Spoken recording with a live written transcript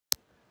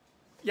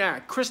Yeah,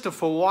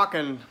 Christopher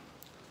Walken,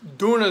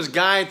 Dooner's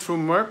Guide Through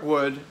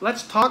Mirkwood.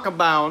 Let's talk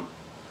about,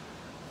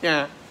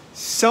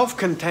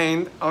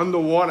 self-contained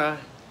underwater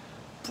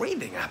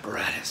breathing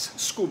apparatus.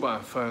 Scuba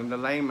for the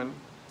layman.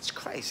 It's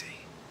crazy.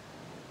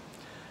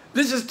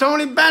 This is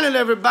Tony Bennett,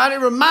 everybody,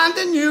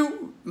 reminding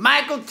you,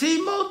 Michael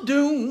T.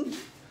 Muldoon.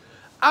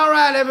 All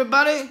right,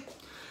 everybody.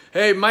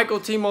 Hey,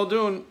 Michael T.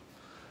 Muldoon.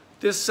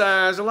 This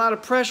is a lot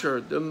of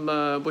pressure,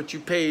 what you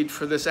paid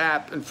for this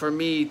app and for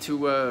me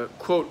to,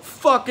 quote,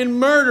 fucking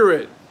murder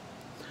it.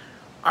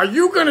 Are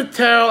you gonna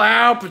tell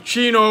Al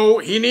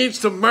Pacino he needs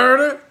to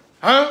murder?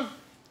 Huh?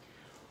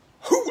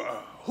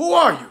 Who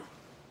are you?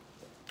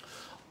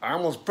 I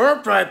almost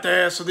burped right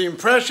there, so the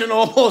impression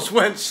almost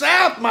went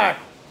south,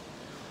 Michael.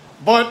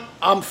 But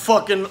I'm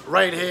fucking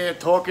right here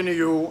talking to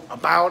you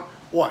about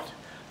what?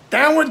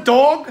 Downward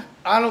dog?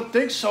 I don't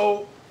think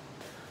so.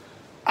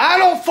 I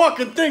don't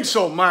fucking think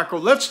so, Michael.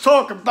 Let's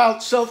talk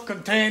about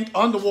self-contained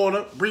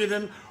underwater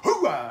breathing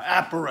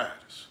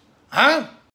apparatus. Huh?